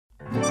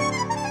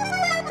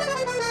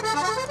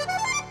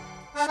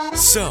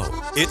So,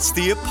 it's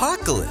the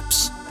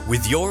apocalypse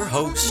with your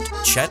host,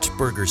 Chet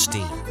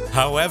Bergerstein.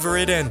 However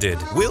it ended,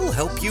 we'll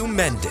help you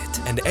mend it,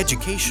 an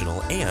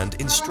educational and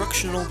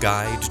instructional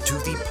guide to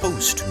the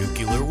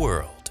post-nuclear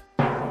world.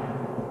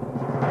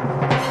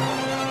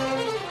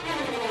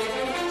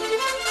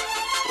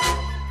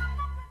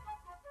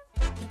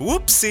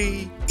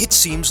 Whoopsie! It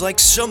seems like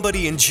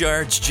somebody in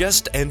charge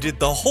just ended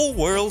the whole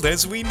world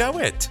as we know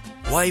it.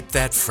 Wipe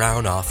that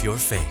frown off your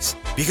face,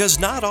 because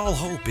not all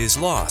hope is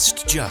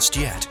lost just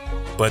yet.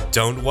 But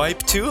don't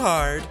wipe too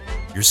hard.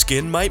 Your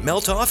skin might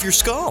melt off your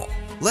skull.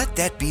 Let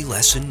that be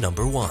lesson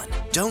number 1.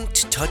 Don't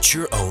touch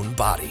your own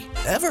body,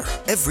 ever.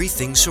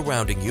 Everything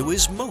surrounding you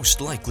is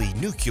most likely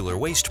nuclear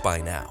waste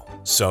by now.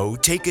 So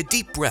take a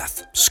deep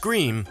breath,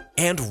 scream,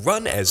 and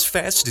run as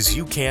fast as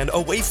you can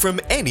away from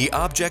any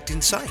object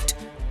in sight.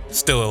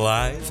 Still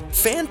alive?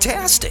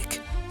 Fantastic!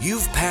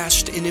 You've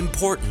passed an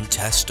important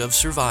test of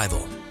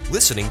survival.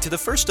 Listening to the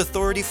first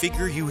authority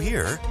figure you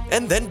hear,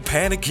 and then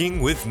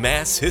panicking with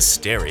mass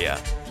hysteria.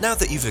 Now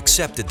that you've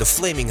accepted the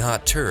flaming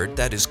hot turd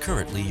that is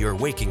currently your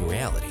waking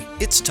reality,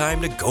 it's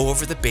time to go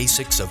over the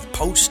basics of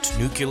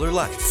post-nuclear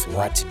life.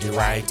 What do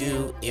I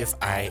do if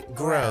I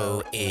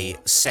grow a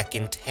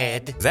second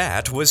head?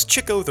 That was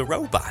Chico the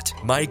Robot,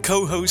 my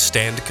co-host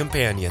and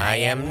companion. I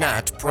am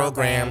not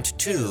programmed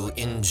to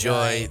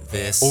enjoy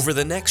this. Over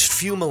the next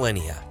few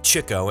millennia,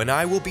 Chico and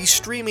I will be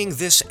streaming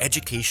this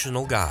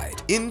educational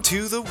guide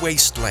into the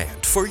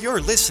wasteland for your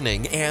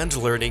listening and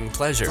learning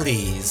pleasure.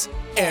 Please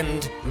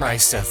end my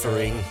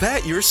suffering.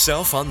 Pat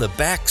yourself on the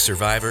back,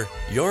 survivor.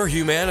 You're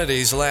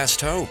humanity's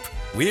last hope.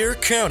 We're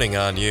counting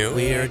on you.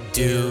 We're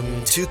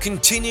doomed to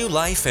continue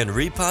life and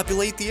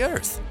repopulate the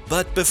Earth.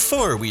 But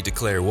before we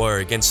declare war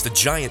against the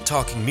giant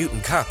talking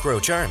mutant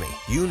cockroach army,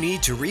 you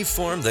need to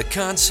reform the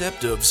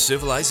concept of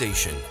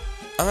civilization.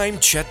 I'm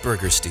Chet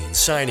Bergerstein,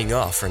 signing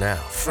off for now.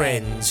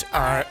 Friends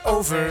are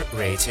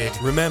overrated.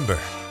 Remember,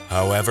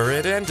 however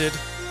it ended,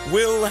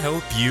 we'll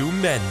help you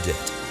mend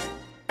it.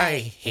 I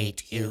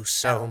hate you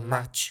so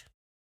much.